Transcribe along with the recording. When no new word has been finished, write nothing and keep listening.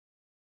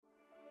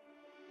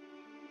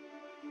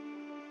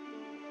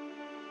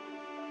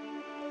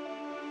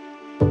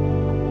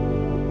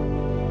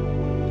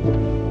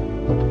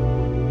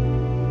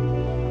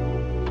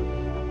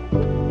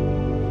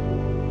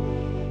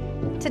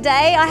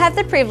Today I have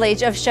the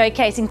privilege of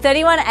showcasing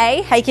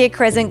 31A Hakea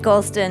Crescent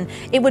Galston.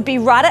 It would be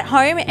right at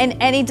home in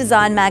any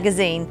design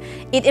magazine.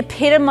 It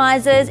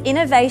epitomises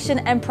innovation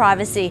and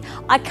privacy.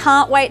 I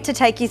can't wait to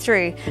take you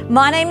through.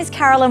 My name is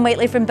Carolyn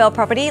Wheatley from Bell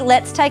Property.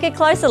 Let's take a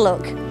closer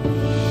look.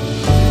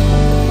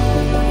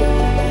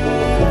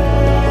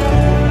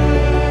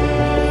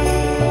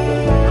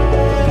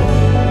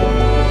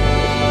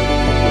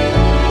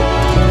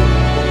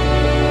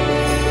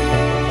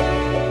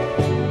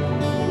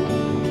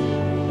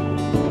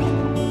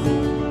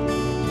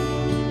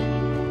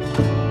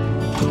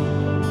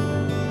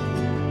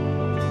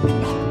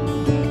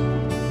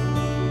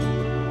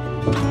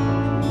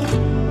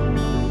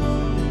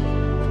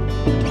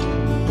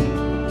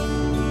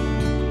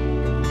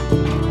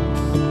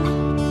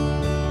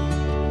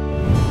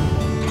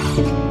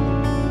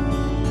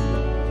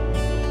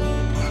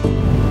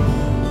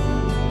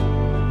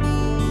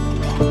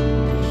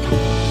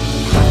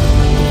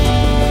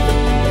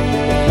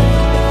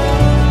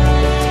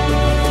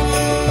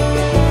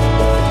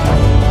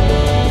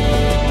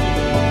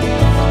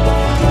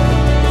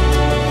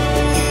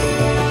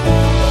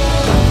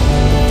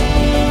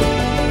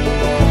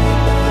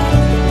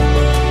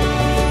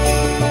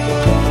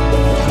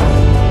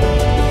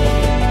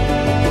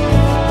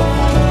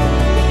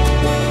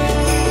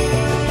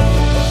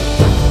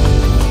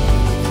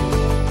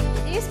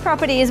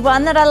 Property is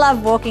one that I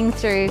love walking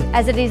through,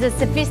 as it is a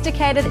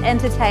sophisticated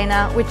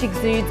entertainer which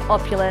exudes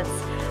opulence.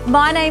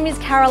 My name is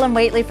Carolyn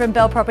Wheatley from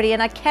Bell Property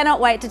and I cannot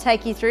wait to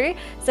take you through,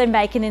 so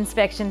make an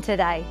inspection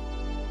today.